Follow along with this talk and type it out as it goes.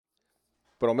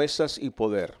Promesas y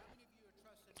poder.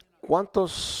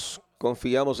 ¿Cuántos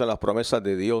confiamos en las promesas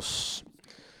de Dios?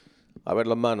 A ver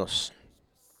las manos.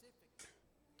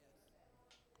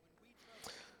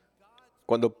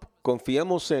 Cuando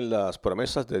confiamos en las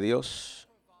promesas de Dios,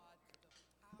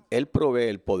 Él provee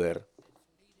el poder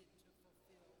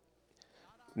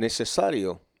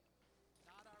necesario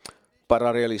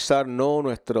para realizar no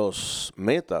nuestras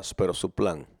metas, pero su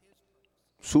plan,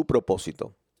 su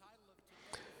propósito.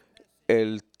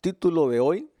 El título de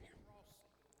hoy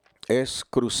es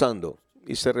Cruzando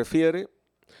y se refiere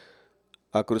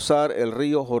a cruzar el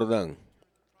río Jordán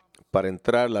para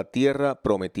entrar a la tierra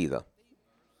prometida.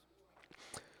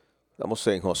 Estamos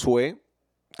en Josué,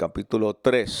 capítulo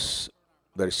 3,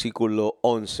 versículo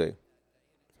 11.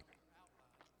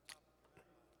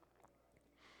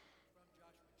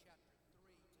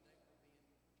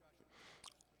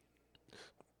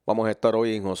 Vamos a estar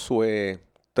hoy en Josué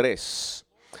 3.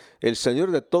 El Señor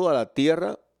de toda la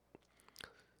tierra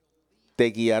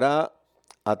te guiará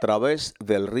a través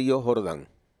del río Jordán.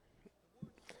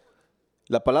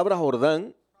 La palabra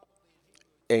Jordán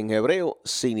en hebreo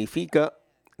significa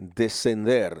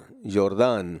descender,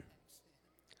 Jordán,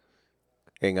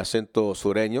 en acento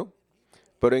sureño,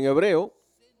 pero en hebreo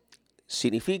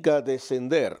significa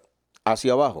descender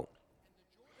hacia abajo.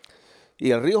 Y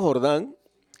el río Jordán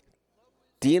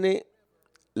tiene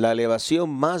la elevación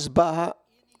más baja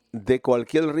de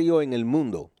cualquier río en el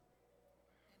mundo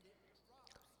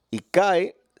y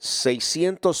cae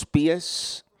 600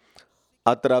 pies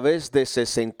a través de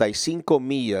 65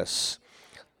 millas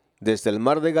desde el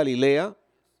mar de Galilea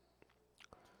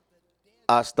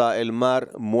hasta el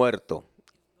mar Muerto.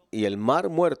 Y el mar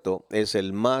Muerto es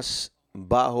el más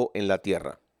bajo en la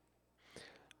tierra.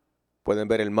 Pueden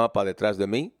ver el mapa detrás de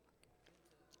mí.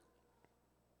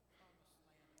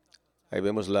 Ahí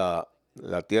vemos la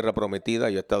tierra prometida.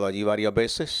 Yo he estado allí varias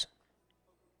veces.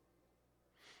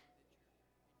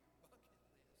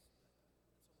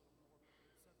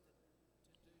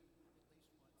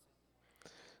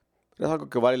 Es algo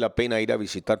que vale la pena ir a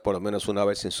visitar por lo menos una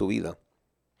vez en su vida.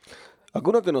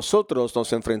 Algunos de nosotros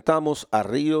nos enfrentamos a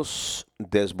ríos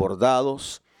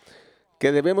desbordados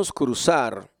que debemos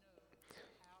cruzar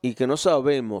y que no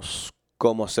sabemos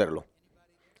cómo hacerlo.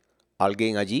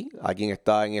 ¿Alguien allí? ¿Alguien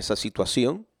está en esa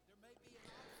situación?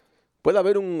 Puede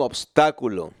haber un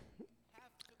obstáculo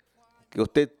que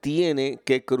usted tiene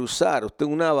que cruzar, usted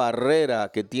una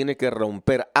barrera que tiene que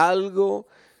romper, algo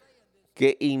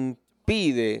que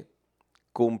impide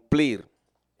cumplir,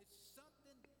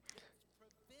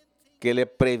 que le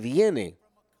previene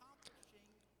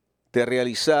de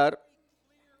realizar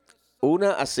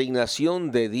una asignación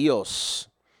de Dios.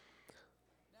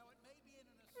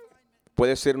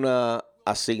 Puede ser una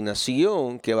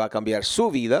asignación que va a cambiar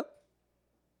su vida,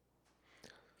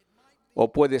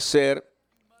 o puede ser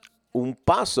un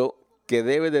paso que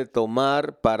debe de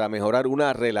tomar para mejorar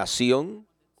una relación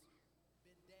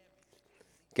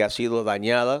que ha sido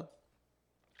dañada.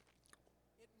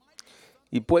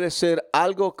 Y puede ser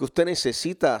algo que usted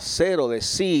necesita hacer o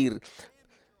decir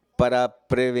para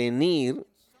prevenir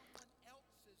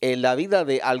en la vida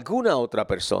de alguna otra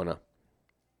persona.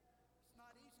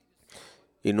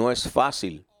 Y no es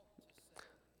fácil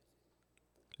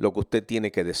lo que usted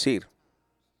tiene que decir.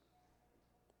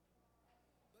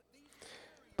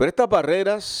 Pero estas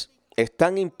barreras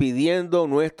están impidiendo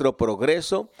nuestro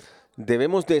progreso.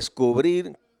 Debemos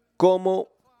descubrir cómo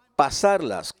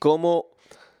pasarlas, cómo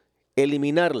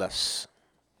eliminarlas.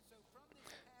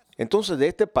 Entonces, de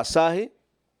este pasaje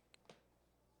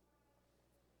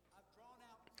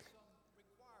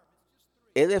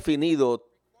he definido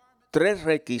 3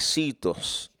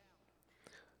 requisitos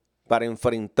para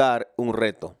enfrentar un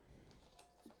reto.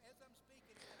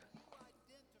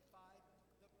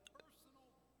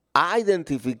 ¿Ha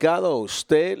identificado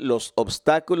usted los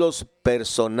obstáculos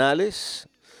personales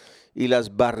y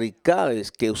las barricadas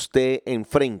que usted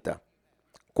enfrenta?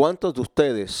 ¿Cuántos de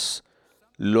ustedes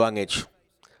lo han hecho?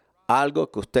 Algo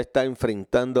que usted está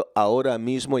enfrentando ahora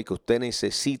mismo y que usted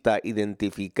necesita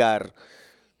identificar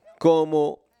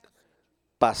cómo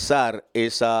pasar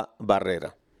esa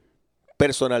barrera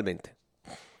personalmente.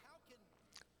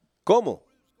 ¿Cómo?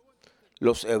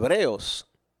 Los hebreos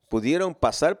pudieron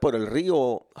pasar por el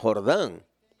río Jordán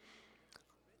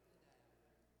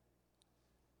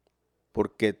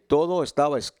porque todo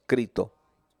estaba escrito.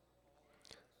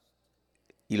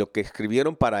 Y lo que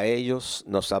escribieron para ellos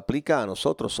nos aplica a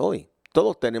nosotros hoy.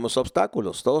 Todos tenemos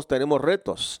obstáculos, todos tenemos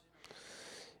retos.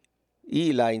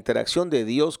 Y la interacción de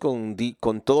Dios con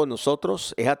todos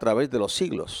nosotros es a través de los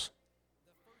siglos.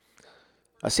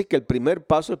 Así que el primer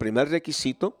paso, el primer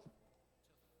requisito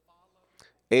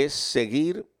es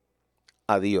seguir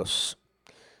a Dios.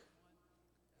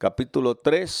 Capítulo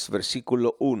 3,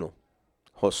 versículo 1.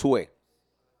 Josué.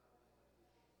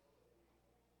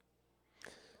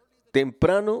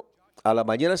 Temprano, a la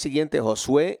mañana siguiente,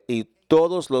 Josué y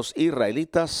todos los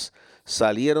israelitas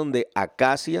salieron de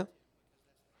Acacia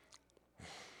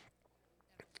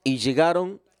y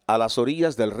llegaron a las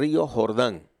orillas del río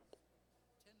Jordán.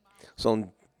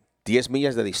 Son 10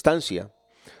 millas de distancia,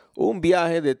 un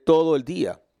viaje de todo el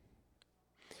día.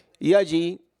 Y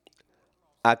allí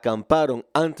acamparon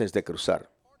antes de cruzar.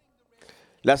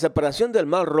 La separación del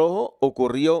Mar Rojo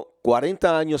ocurrió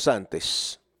 40 años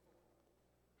antes.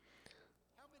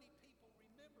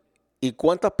 ¿Y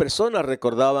cuántas personas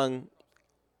recordaban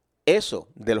eso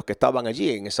de los que estaban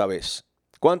allí en esa vez?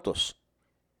 ¿Cuántos?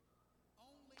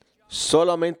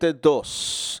 Solamente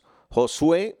 2,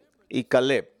 Josué y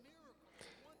Caleb.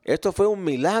 Esto fue un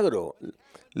milagro,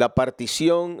 la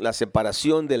partición, la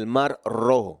separación del Mar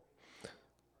Rojo.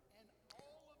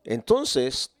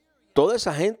 Entonces, toda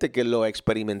esa gente que lo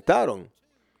experimentaron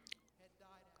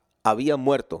había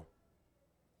muerto.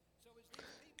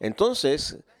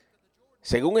 Entonces,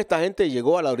 según esta gente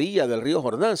llegó a la orilla del río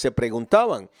Jordán, se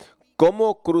preguntaban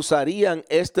cómo cruzarían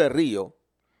este río.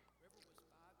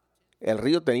 El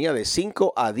río tenía de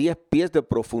 5 a 10 pies de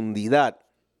profundidad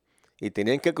y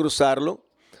tenían que cruzarlo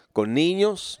con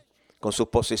niños, con sus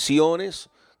posesiones,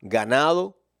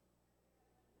 ganado.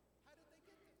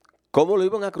 ¿Cómo lo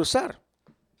iban a cruzar?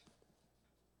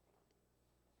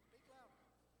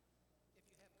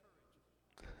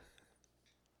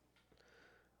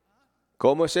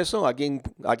 ¿Cómo es eso? ¿Alguien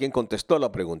contestó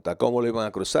la pregunta? ¿Cómo lo iban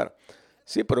a cruzar?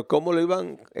 Sí, pero ¿cómo lo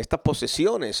iban estas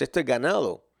posesiones, este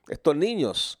ganado, estos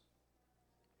niños?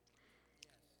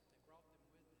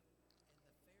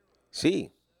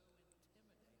 Sí.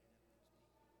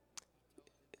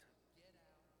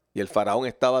 Y el faraón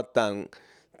estaba tan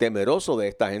temeroso de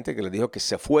esta gente que les dijo que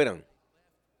se fueran.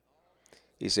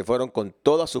 Y se fueron con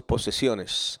todas sus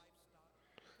posesiones.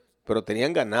 Pero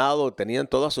tenían ganado, tenían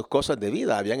todas sus cosas de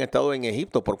vida. Habían estado en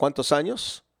Egipto ¿por cuántos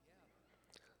años?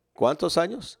 ¿Cuántos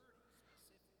años?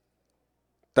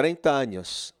 30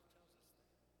 años.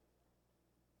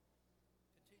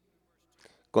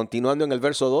 Continuando en el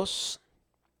verso 2.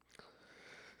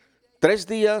 3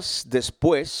 días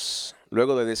después,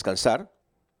 luego de descansar,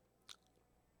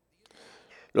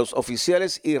 los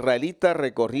oficiales israelitas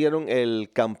recorrieron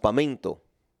el campamento,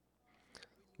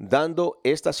 dando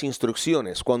estas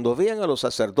instrucciones. Cuando vean a los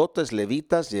sacerdotes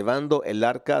levitas llevando el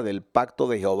arca del pacto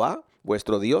de Jehová,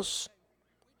 vuestro Dios,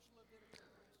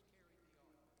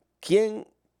 ¿qué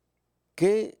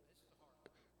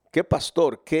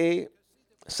pastor, qué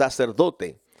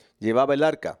sacerdote llevaba el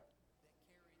arca?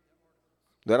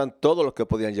 No eran todos los que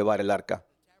podían llevar el arca.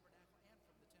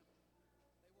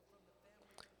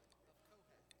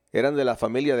 Eran de la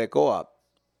familia de Coab.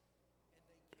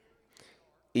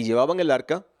 Y llevaban el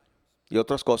arca y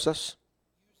otras cosas.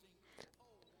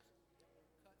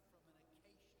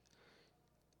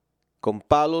 Con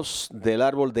palos del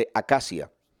árbol de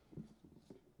acacia.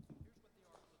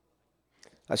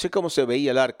 Así como se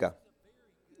veía el arca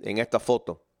en esta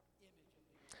foto.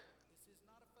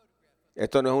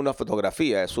 Esto no es una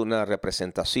fotografía, es una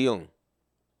representación.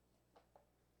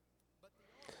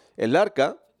 El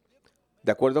arca,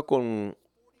 de acuerdo con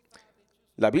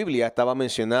la Biblia, estaba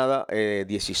mencionada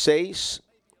 16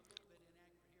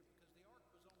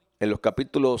 en los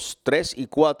capítulos 3 y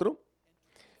 4.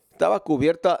 Estaba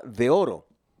cubierta de oro.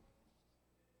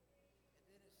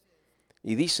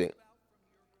 Y dice,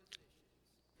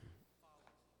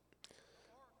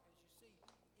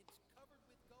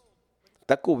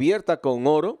 está cubierta con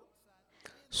oro,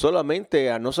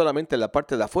 no solamente la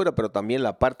parte de afuera, pero también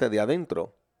la parte de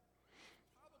adentro.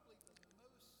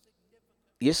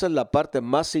 Y esa es la parte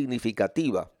más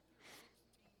significativa,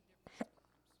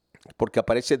 porque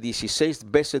aparece 16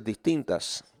 veces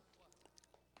distintas.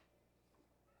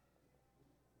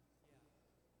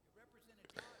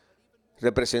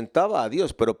 Representaba a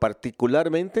Dios, pero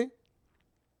particularmente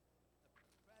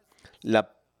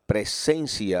la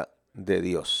presencia de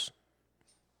Dios.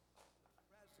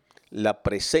 La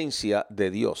presencia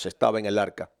de Dios estaba en el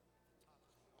arca.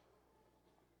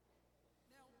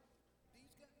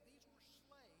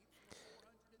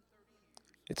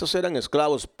 Estos eran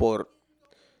esclavos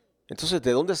Entonces,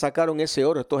 ¿de dónde sacaron ese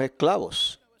oro estos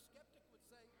esclavos?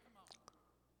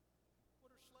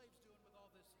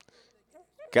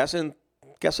 ¿Qué hacen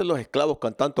los esclavos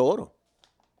con tanto oro?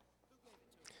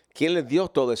 ¿Quién les dio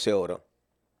todo ese oro?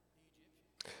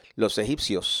 Los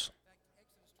egipcios.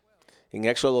 En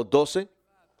Éxodo 12,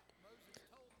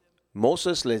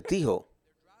 Moisés les dijo,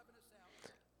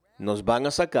 Nos van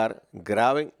a sacar,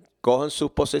 graben, cojan sus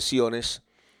posesiones.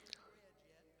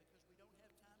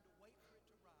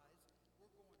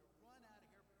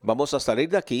 Vamos a salir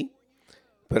de aquí,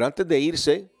 pero antes de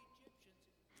irse,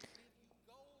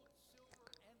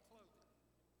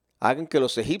 hagan que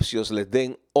los egipcios les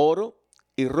den oro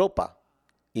y ropa.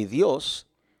 Y Dios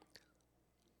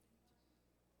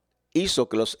hizo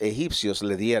que los egipcios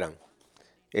le dieran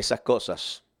esas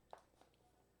cosas.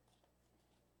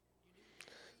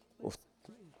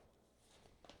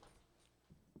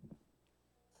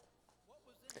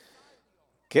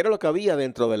 ¿Qué era lo que había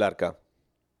dentro del arca?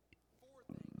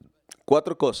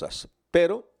 4 cosas,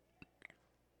 pero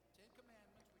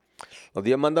los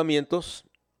 10 mandamientos,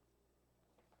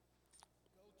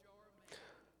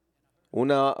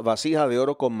 una vasija de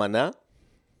oro con maná,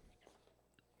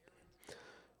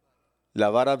 la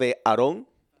vara de Aarón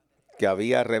que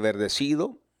había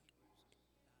reverdecido,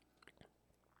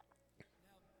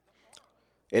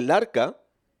 el arca,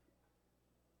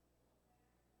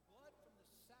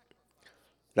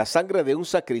 la sangre de un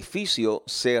sacrificio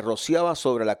se rociaba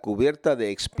sobre la cubierta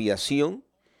de expiación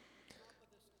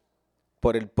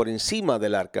por encima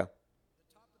del arca.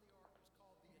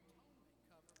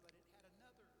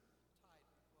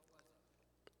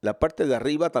 La parte de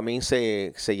arriba también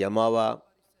se llamaba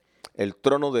el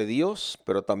trono de Dios,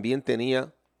 pero también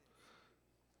tenía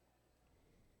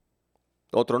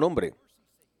otro nombre.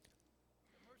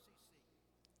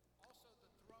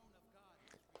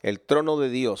 El trono de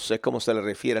Dios es como se le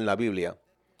refiere en la Biblia.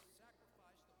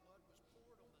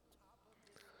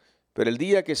 Pero el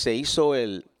día que se hizo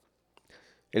el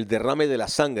derrame de la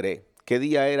sangre, ¿qué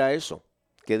día era eso?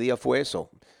 ¿Qué día fue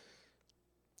eso?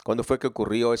 ¿Cuándo fue que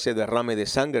ocurrió ese derrame de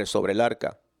sangre sobre el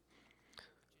arca?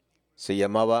 Se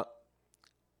llamaba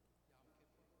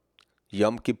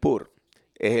Yom Kippur.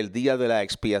 Es el día de la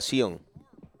expiación.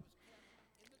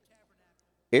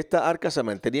 Esta arca se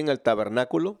mantenía en el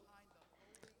tabernáculo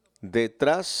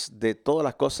detrás de todas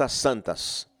las cosas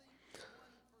santas.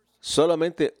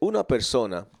 Solamente una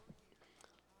persona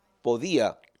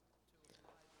podía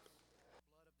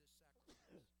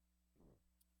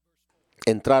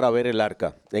entrar a ver el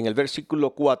arca. En el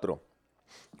versículo 4.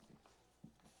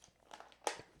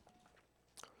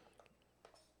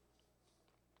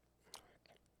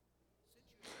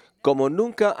 Como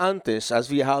nunca antes has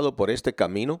viajado por este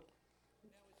camino,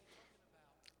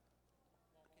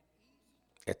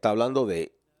 ¿está hablando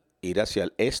de ir hacia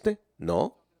el este?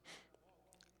 No.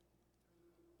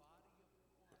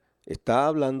 Está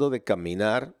hablando de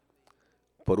caminar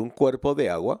por un cuerpo de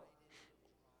agua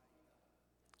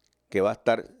que va a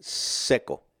estar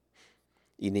seco.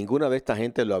 Y ninguna de esta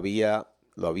gente lo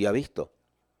había visto.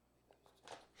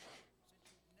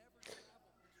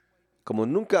 Como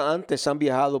nunca antes han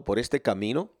viajado por este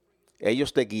camino,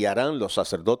 ellos te guiarán los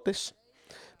sacerdotes.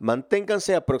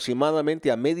 Manténganse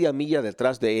aproximadamente a media milla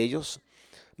detrás de ellos,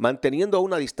 manteniendo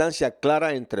una distancia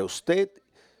clara entre usted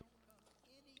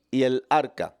y el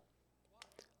arca.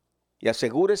 Y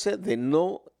asegúrese de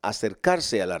no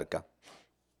acercarse al arca.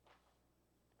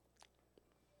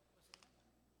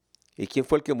 ¿Y quién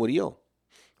fue el que murió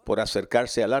por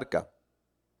acercarse al arca?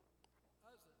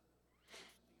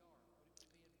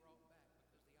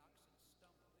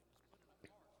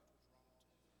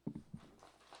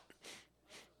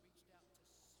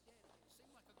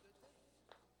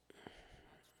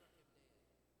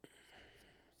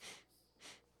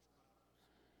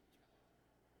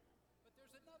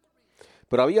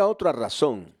 Pero había otra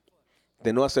razón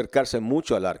de no acercarse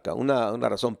mucho al arca, una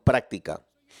razón práctica.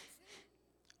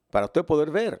 Para usted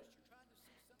poder ver.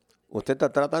 Usted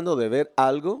está tratando de ver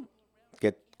algo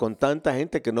que con tanta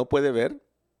gente que no puede ver.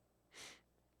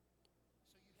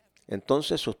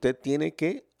 Entonces usted tiene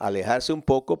que alejarse un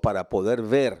poco para poder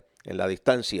ver en la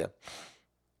distancia.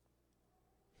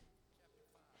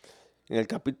 En el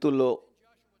capítulo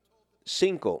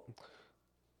 5,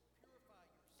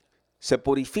 se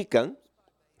purifican,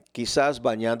 quizás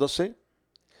bañándose,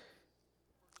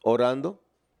 orando.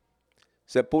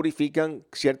 Se purifican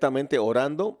ciertamente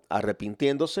orando,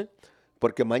 arrepintiéndose,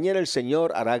 porque mañana el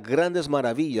Señor hará grandes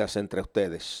maravillas entre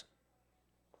ustedes.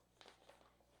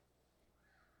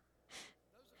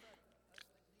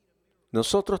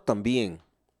 Nosotros también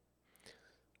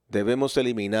debemos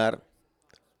eliminar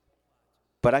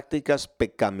prácticas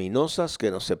pecaminosas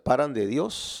que nos separan de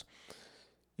Dios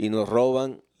y nos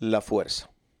roban la fuerza.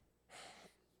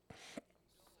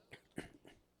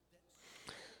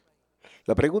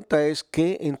 La pregunta es,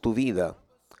 ¿qué en tu vida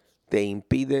te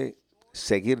impide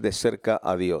seguir de cerca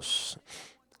a Dios?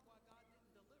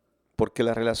 Porque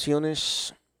las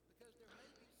relaciones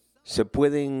se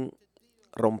pueden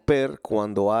romper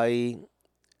cuando hay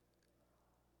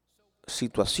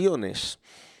situaciones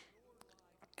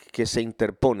que se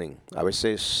interponen. A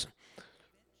veces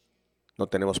no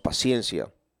tenemos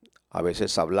paciencia. A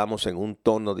veces hablamos en un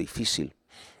tono difícil.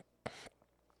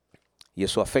 Y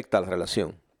eso afecta a la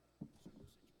relación.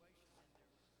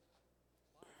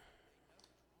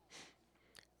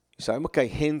 Y sabemos que hay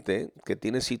gente que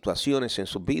tiene situaciones en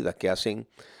sus vidas que hacen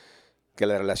que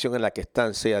la relación en la que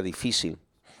están sea difícil.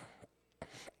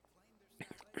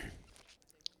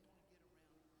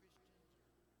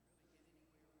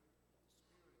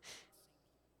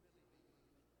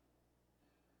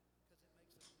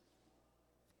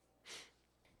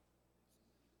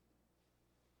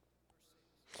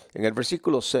 En el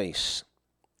versículo 6,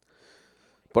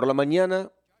 por la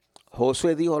mañana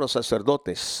Josué dijo a los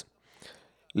sacerdotes: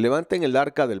 levanten el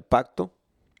arca del pacto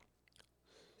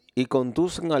y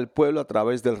conduzcan al pueblo a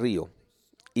través del río.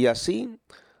 Y así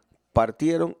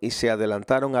partieron y se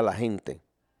adelantaron a la gente.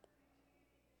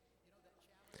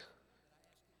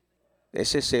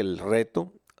 Ese es el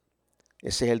reto,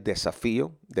 ese es el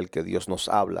desafío del que Dios nos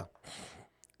habla.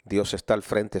 Dios está al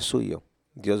frente suyo.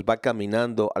 Dios va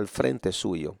caminando al frente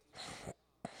suyo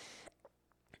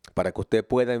para que usted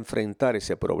pueda enfrentar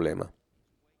ese problema.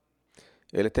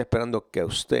 Él está esperando que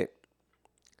usted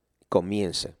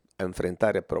comience a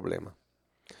enfrentar el problema.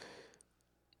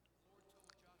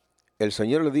 El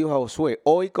Señor le dijo a Josué: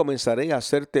 hoy comenzaré a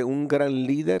hacerte un gran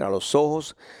líder a los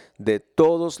ojos de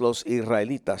todos los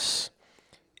israelitas.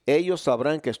 Ellos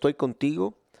sabrán que estoy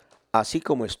contigo, así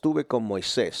como estuve con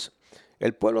Moisés.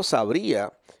 El pueblo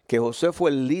sabría que Josué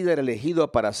fue el líder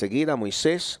elegido para seguir a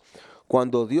Moisés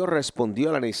cuando Dios respondió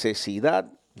a la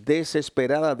necesidad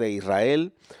desesperada de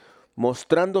Israel,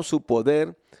 mostrando su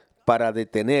poder para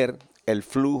detener el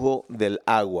flujo del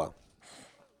agua.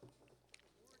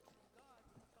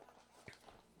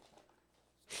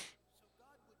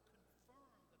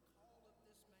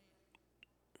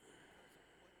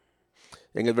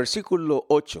 En el versículo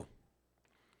 8,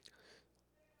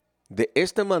 de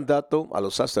este mandato a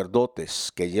los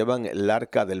sacerdotes que llevan el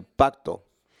arca del pacto: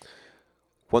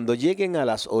 cuando lleguen a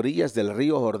las orillas del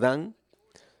río Jordán,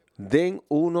 den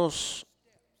unos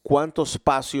cuantos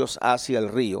pasos hacia el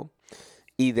río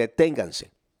y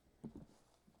deténganse.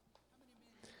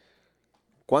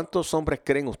 ¿Cuántos hombres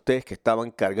creen ustedes que estaban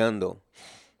cargando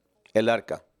el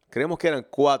arca? Creemos que eran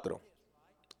 4,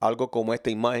 algo como esta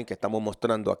imagen que estamos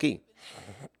mostrando aquí.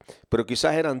 Pero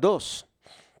quizás eran 2.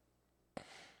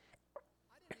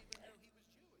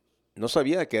 No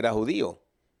sabía que era judío.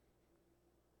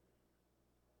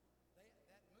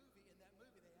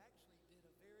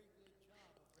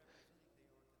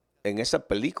 En esa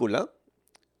película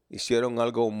hicieron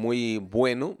algo muy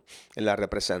bueno en la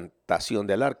representación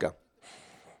del arca.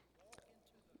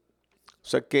 O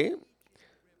sea que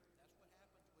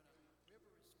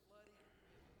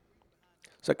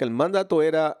el mandato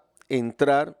era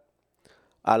entrar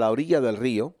a la orilla del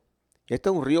río. Este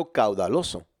es un río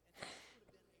caudaloso.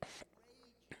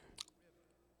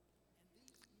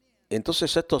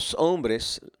 Entonces estos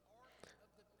hombres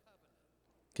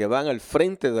que van al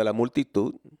frente de la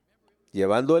multitud,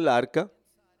 llevando el arca,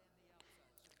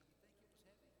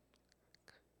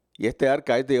 y este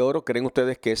arca es de oro. ¿Creen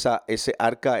ustedes que ese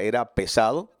arca era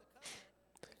pesado?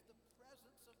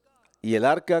 Y el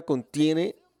arca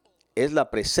es la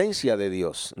presencia de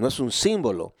Dios, no es un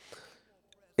símbolo,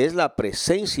 es la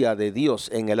presencia de Dios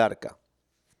en el arca.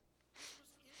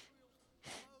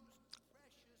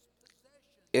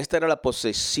 Esta era la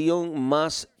posesión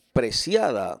más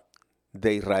preciada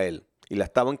de Israel y la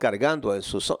estaban cargando en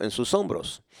sus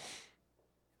hombros.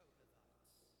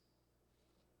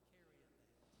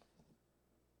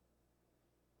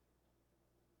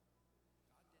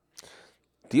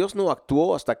 Dios no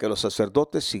actuó hasta que los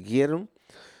sacerdotes siguieron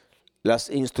las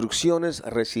instrucciones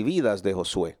recibidas de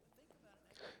Josué.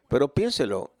 Pero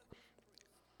piénselo,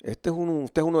 usted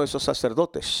es uno de esos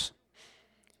sacerdotes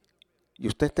y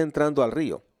usted está entrando al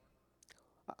río,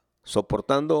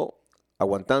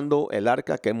 aguantando el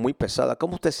arca que es muy pesada.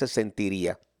 ¿Cómo usted se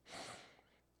sentiría?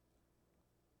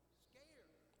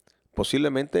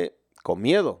 Posiblemente con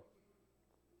miedo.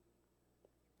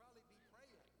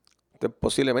 Usted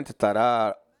posiblemente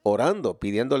estará orando,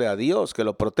 pidiéndole a Dios que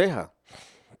lo proteja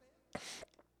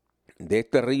de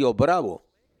este río bravo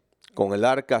con el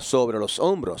arca sobre los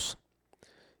hombros.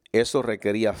 Eso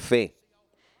requería fe,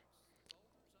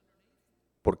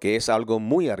 porque es algo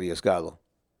muy arriesgado.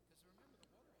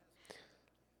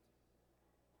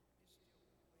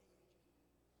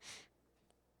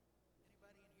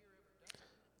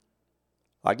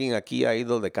 ¿Alguien aquí ha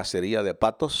ido de cacería de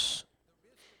patos?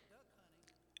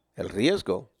 El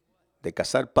riesgo de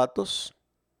cazar patos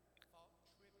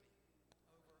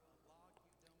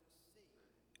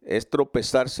es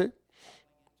tropezarse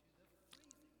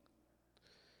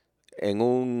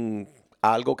en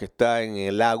algo que está en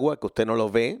el agua, que usted no lo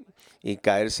ve, y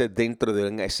caerse dentro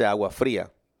de esa agua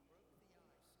fría.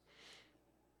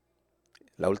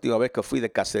 La última vez que fui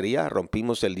de cacería,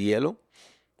 rompimos el hielo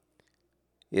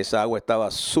y esa agua estaba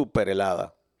súper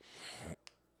helada.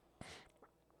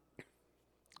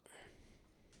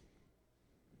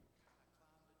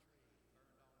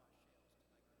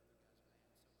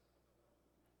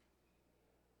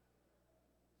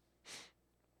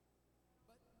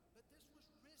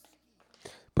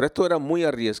 Pero esto era muy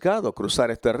arriesgado, cruzar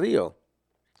este río,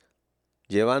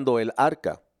 llevando el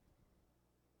arca.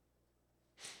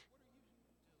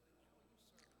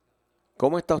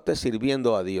 ¿Cómo está usted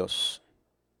sirviendo a Dios?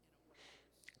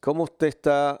 ¿Cómo usted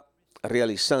está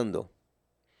realizando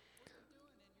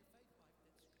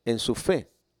en su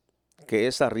fe, que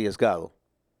es arriesgado?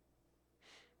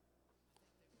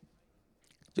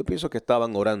 Yo pienso que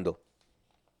estaban orando.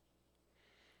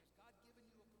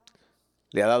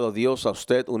 ¿Le ha dado Dios a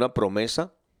usted una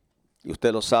promesa? Y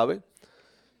usted lo sabe.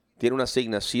 Tiene una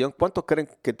asignación. ¿Cuántos creen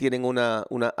que tienen una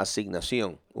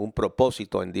asignación, un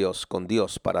propósito en Dios, con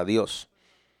Dios, para Dios?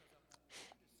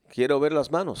 Quiero ver las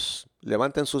manos.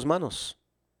 Levanten sus manos.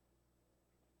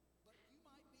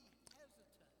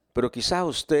 Pero quizá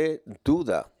usted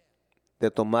duda de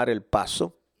tomar el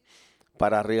paso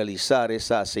para realizar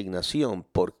esa asignación.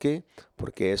 ¿Por qué?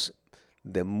 Porque es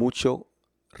de mucho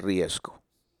riesgo.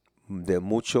 De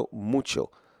mucho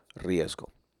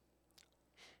riesgo.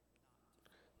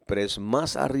 Pero es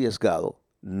más arriesgado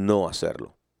no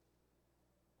hacerlo.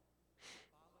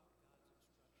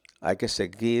 Hay que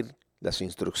seguir las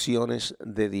instrucciones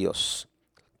de Dios,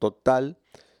 total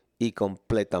y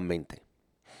completamente.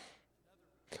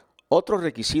 Otro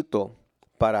requisito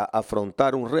para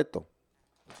afrontar un reto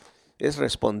es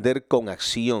responder con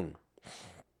acción.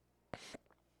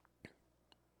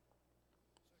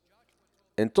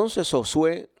 Entonces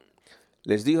Josué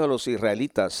les dijo a los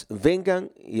israelitas: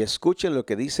 vengan y escuchen lo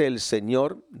que dice el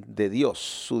Señor de Dios,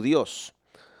 su Dios.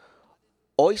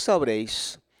 Hoy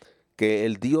sabréis que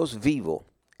el Dios vivo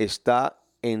está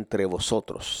entre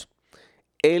vosotros.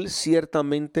 Él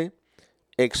ciertamente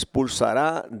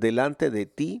expulsará delante de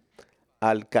ti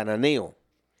al cananeo,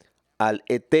 al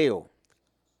eteo,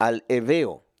 al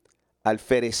heveo, al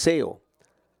fereceo,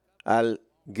 al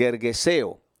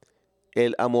gergeseo,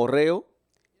 el amorreo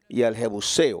y al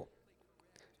jebuseo.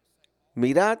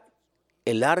 Mirad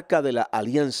el arca de la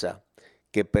alianza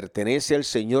que pertenece al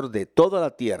Señor de toda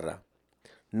la tierra,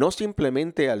 no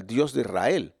simplemente al Dios de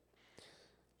Israel.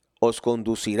 Os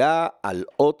conducirá al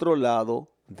otro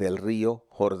lado del río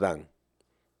Jordán.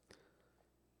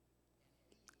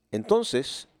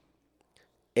 Entonces,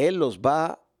 Él los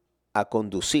va a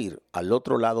conducir al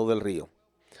otro lado del río.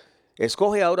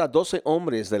 Escoge ahora 12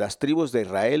 hombres de las tribus de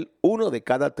Israel, uno de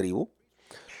cada tribu.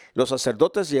 Los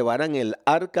sacerdotes llevarán el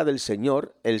arca del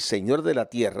Señor, el Señor de la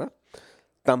tierra.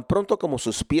 Tan pronto como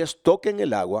sus pies toquen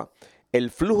el agua, el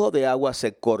flujo de agua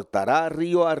se cortará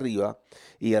río arriba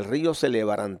y el río se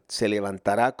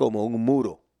levantará como un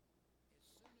muro.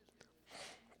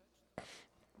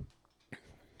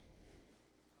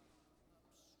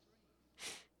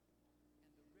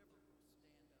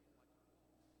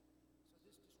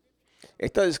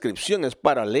 Esta descripción es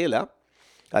paralela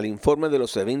al informe de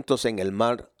los eventos en el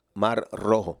mar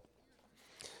Rojo. O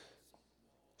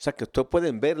sea que ustedes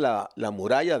pueden ver la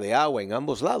muralla de agua en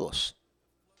ambos lados.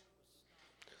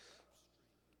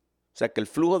 O sea que el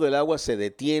flujo del agua se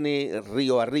detiene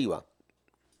río arriba.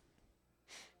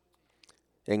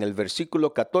 En el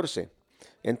versículo 14,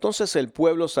 entonces el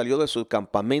pueblo salió de su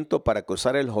campamento para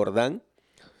cruzar el Jordán,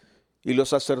 y los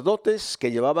sacerdotes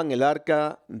que llevaban el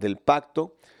arca del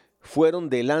pacto fueron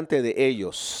delante de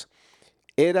ellos.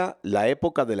 Era la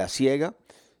época de la siega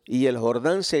y el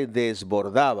Jordán se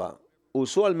desbordaba,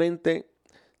 usualmente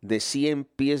de 100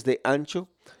 pies de ancho.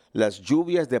 Las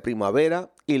lluvias de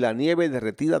primavera y la nieve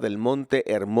derretida del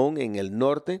monte Hermón en el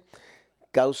norte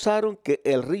causaron que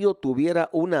el río tuviera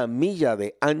 1 milla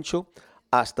de ancho,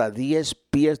 hasta 10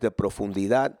 pies de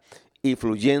profundidad y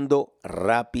fluyendo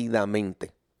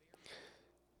rápidamente.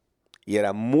 Y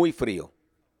era muy frío.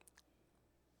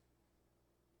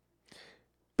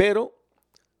 Pero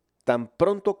tan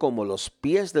pronto como los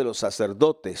pies de los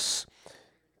sacerdotes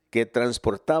que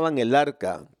transportaban el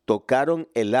arca tocaron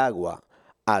el agua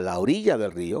a la orilla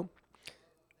del río,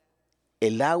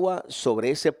 el agua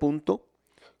sobre ese punto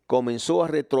comenzó a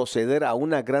retroceder a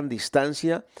una gran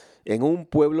distancia en un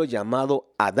pueblo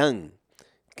llamado Adán,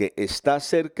 que está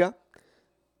cerca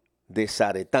de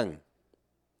Zaretán.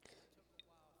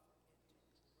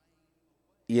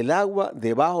 y el agua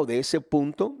debajo de ese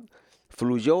punto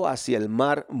fluyó hacia el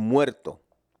mar Muerto,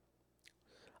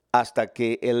 hasta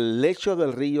que el lecho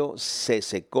del río se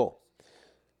secó.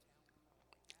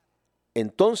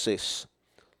 Entonces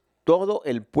todo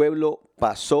el pueblo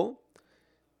pasó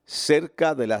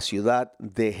cerca de la ciudad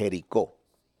de Jericó.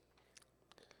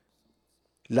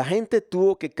 La gente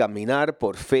tuvo que caminar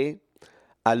por fe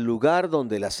al lugar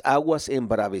donde las aguas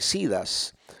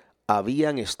embravecidas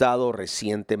habían estado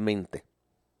recientemente.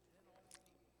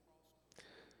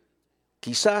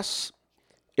 Quizás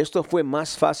esto fue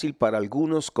más fácil para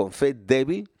algunos con fe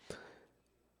débil,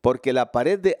 porque la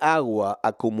pared de agua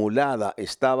acumulada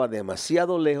estaba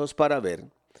demasiado lejos para ver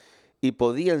y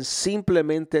podían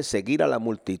simplemente seguir a la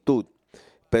multitud,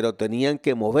 pero tenían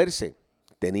que moverse,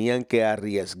 tenían que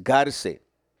arriesgarse.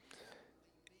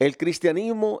 El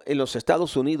cristianismo en los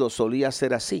Estados Unidos solía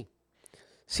ser así.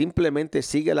 Simplemente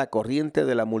sigue la corriente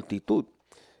de la multitud.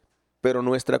 Pero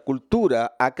nuestra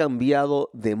cultura ha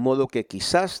cambiado de modo que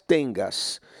quizás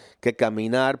tengas que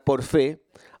caminar por fe,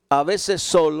 a veces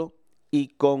solo y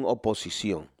con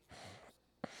oposición.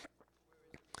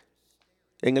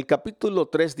 En el capítulo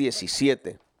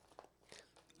 3:17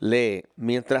 lee: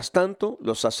 mientras tanto,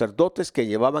 los sacerdotes que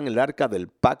llevaban el arca del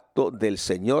pacto del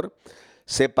Señor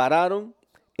se pararon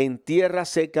en tierra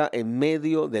seca en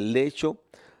medio del lecho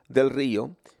del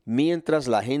río, mientras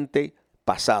la gente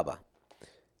pasaba.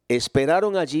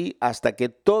 Esperaron allí hasta que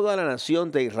toda la nación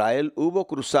de Israel hubo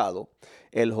cruzado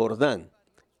el Jordán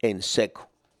en seco.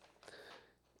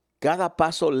 Cada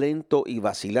paso lento y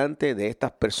vacilante de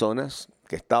estas personas,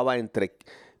 que estaba entre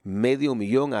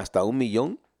 500,000 hasta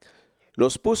 1,000,000,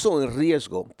 los puso en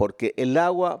riesgo porque el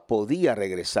agua podía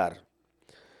regresar.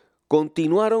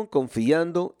 Continuaron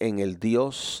confiando en el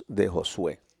Dios de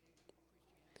Josué.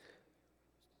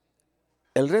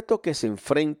 El reto que se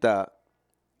enfrenta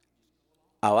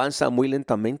avanza muy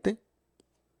lentamente.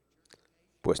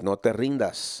 Pues no te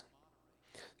rindas.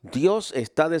 Dios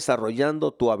está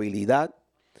desarrollando tu habilidad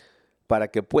para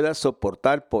que puedas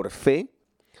soportar por fe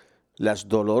las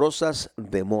dolorosas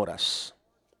demoras.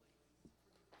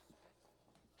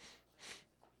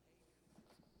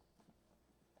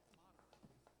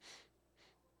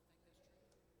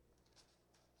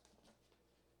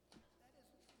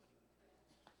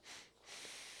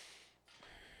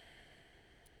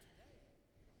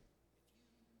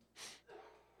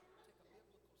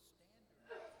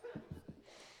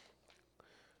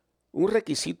 Un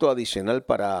requisito adicional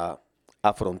para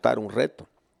afrontar un reto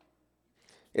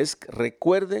es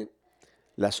recuerde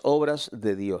las obras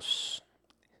de Dios.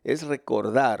 Es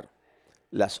recordar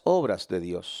las obras de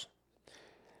Dios.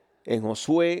 En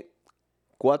Josué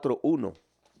 4:1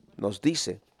 nos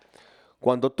dice: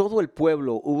 cuando todo el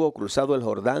pueblo hubo cruzado el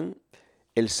Jordán,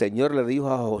 el Señor le dijo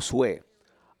a Josué: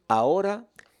 ahora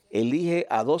elige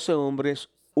a 12 hombres,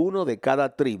 uno de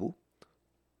cada tribu,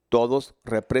 todos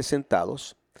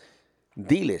representados.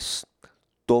 Diles: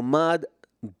 tomad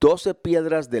 12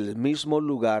 piedras del mismo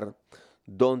lugar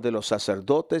donde los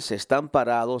sacerdotes están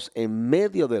parados en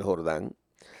medio del Jordán.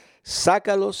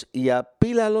 Sácalos y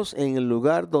apílalos en el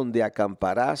lugar donde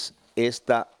acamparás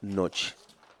esta noche.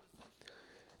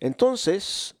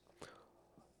 Entonces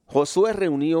Josué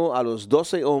reunió a los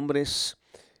 12 hombres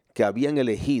que habían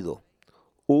elegido,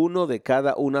 uno de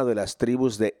cada una de las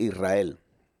tribus de Israel.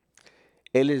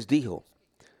 Él les dijo: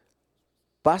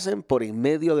 pasen por en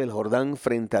medio del Jordán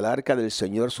frente al arca del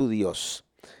Señor su Dios.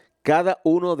 Cada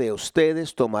uno de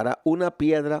ustedes tomará una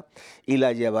piedra y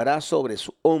la llevará sobre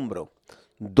su hombro.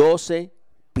 12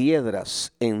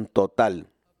 piedras en total,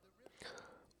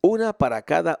 una para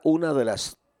cada una de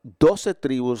las 12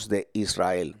 tribus de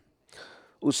Israel.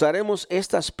 Usaremos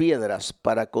estas piedras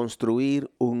para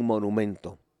construir un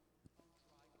monumento.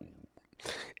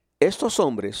 Estos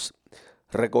hombres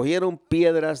recogieron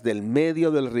piedras del medio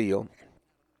del río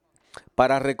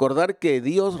para recordar que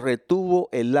Dios retuvo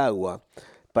el agua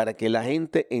para que la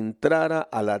gente entrara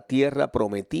a la tierra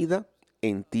prometida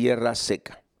en tierra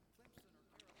seca.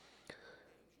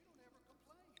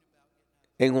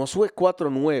 En Josué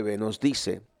 4:9 nos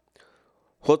dice: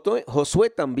 Josué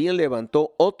también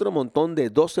levantó otro montón de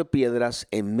 12 piedras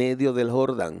en medio del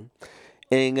Jordán,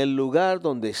 en el lugar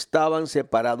donde estaban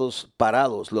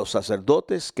parados los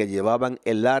sacerdotes que llevaban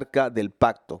el arca del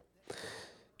pacto,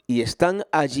 y están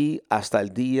allí hasta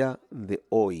el día de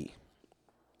hoy.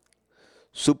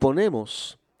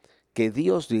 Suponemos que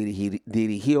Dios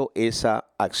dirigió esa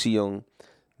acción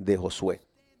de Josué.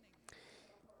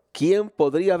 ¿Quién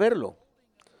podría verlo?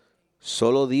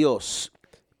 Solo Dios,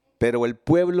 pero el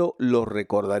pueblo los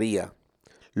recordaría,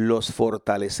 los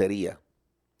fortalecería.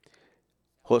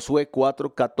 Josué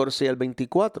 4:14 al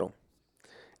 24.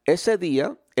 Ese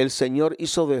día el Señor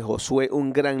hizo de Josué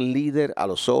un gran líder a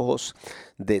los ojos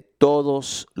de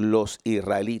todos los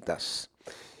israelitas.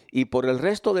 Y por el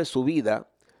resto de su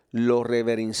vida lo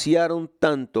reverenciaron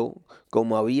tanto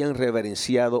como habían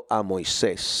reverenciado a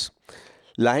Moisés.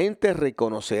 La gente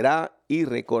reconocerá y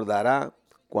recordará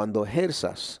cuando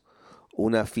ejerzas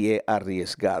una fe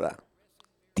arriesgada.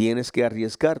 Tienes que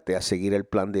arriesgarte a seguir el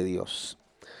plan de Dios.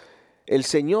 El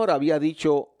Señor había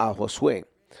dicho a Josué: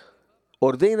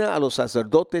 ordena a los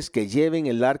sacerdotes que lleven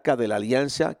el arca de la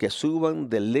alianza, que suban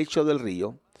del lecho del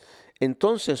río.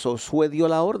 Entonces Josué dio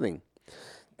la orden.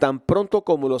 Tan pronto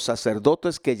como los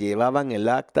sacerdotes que llevaban el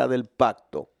acta del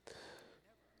pacto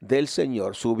del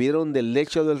Señor subieron del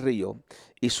lecho del río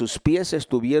y sus pies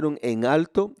estuvieron en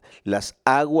alto, las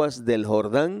aguas del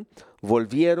Jordán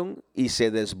volvieron y se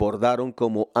desbordaron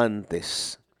como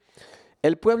antes.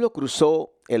 El pueblo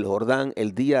cruzó el Jordán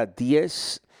el día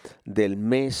 10 del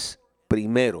mes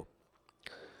primero.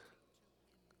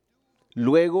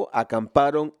 Luego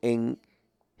acamparon en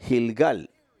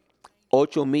Gilgal,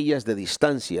 8 millas de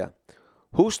distancia,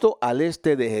 justo al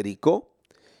este de Jericó,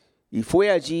 y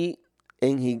fue allí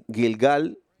en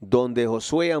Gilgal donde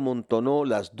Josué amontonó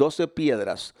las 12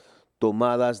 piedras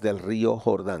tomadas del río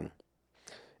Jordán.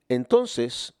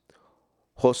 Entonces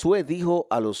Josué dijo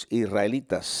a los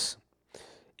israelitas: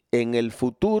 en el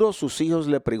futuro sus hijos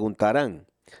le preguntarán: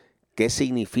 ¿qué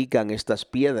significan estas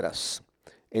piedras?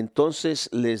 Entonces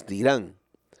les dirán: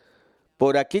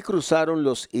 por aquí cruzaron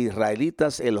los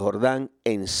israelitas el Jordán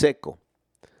en seco.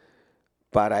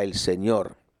 Para el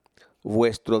Señor,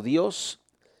 vuestro Dios,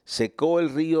 secó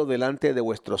el río delante de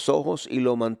vuestros ojos y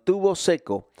lo mantuvo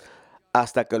seco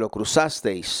hasta que lo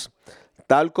cruzasteis,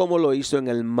 tal como lo hizo en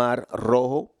el mar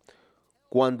Rojo,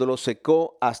 cuando lo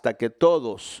secó hasta que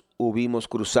todos hubimos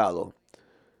cruzado.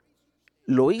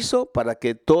 Lo hizo para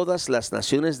que todas las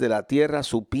naciones de la tierra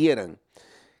supieran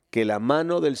que la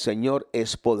mano del Señor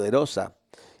es poderosa,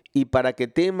 y para que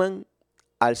teman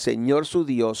al Señor su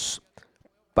Dios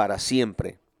para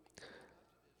siempre.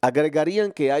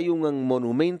 Agregarían que hay un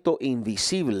monumento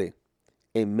invisible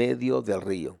en medio del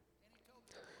río.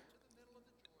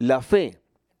 La fe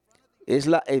es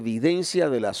la evidencia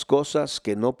de las cosas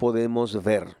que no podemos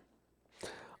ver.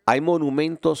 Hay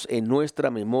monumentos en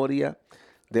nuestra memoria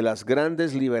de las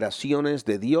grandes liberaciones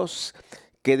de Dios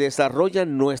que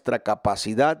desarrollan nuestra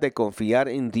capacidad de confiar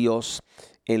en Dios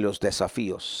en los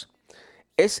desafíos.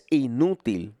 Es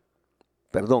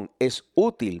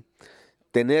útil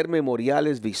tener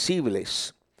memoriales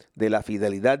visibles de la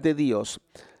fidelidad de Dios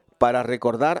para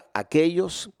recordar a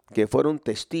aquellos que fueron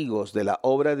testigos de la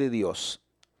obra de Dios,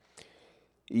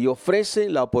 y ofrece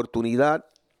la oportunidad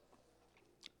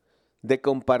de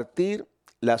compartir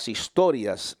las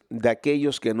historias de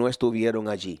aquellos que no estuvieron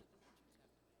allí.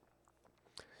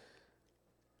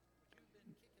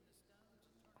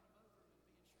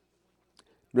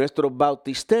 Nuestro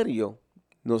bautisterio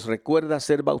nos recuerda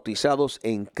ser bautizados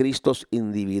en Cristo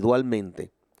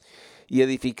individualmente y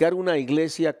edificar una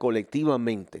iglesia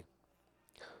colectivamente.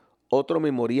 Otro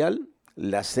memorial,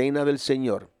 la Cena del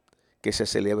Señor, que se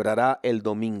celebrará el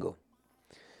domingo.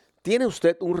 ¿Tiene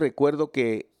usted un recuerdo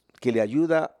que le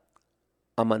ayuda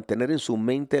a mantener en su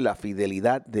mente la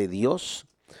fidelidad de Dios?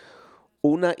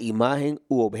 ¿Una imagen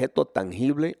u objeto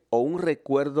tangible o un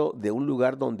recuerdo de un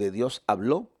lugar donde Dios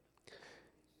habló?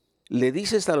 ¿Le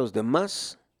dices a los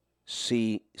demás?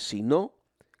 Si no,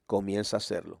 comienza a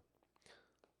hacerlo.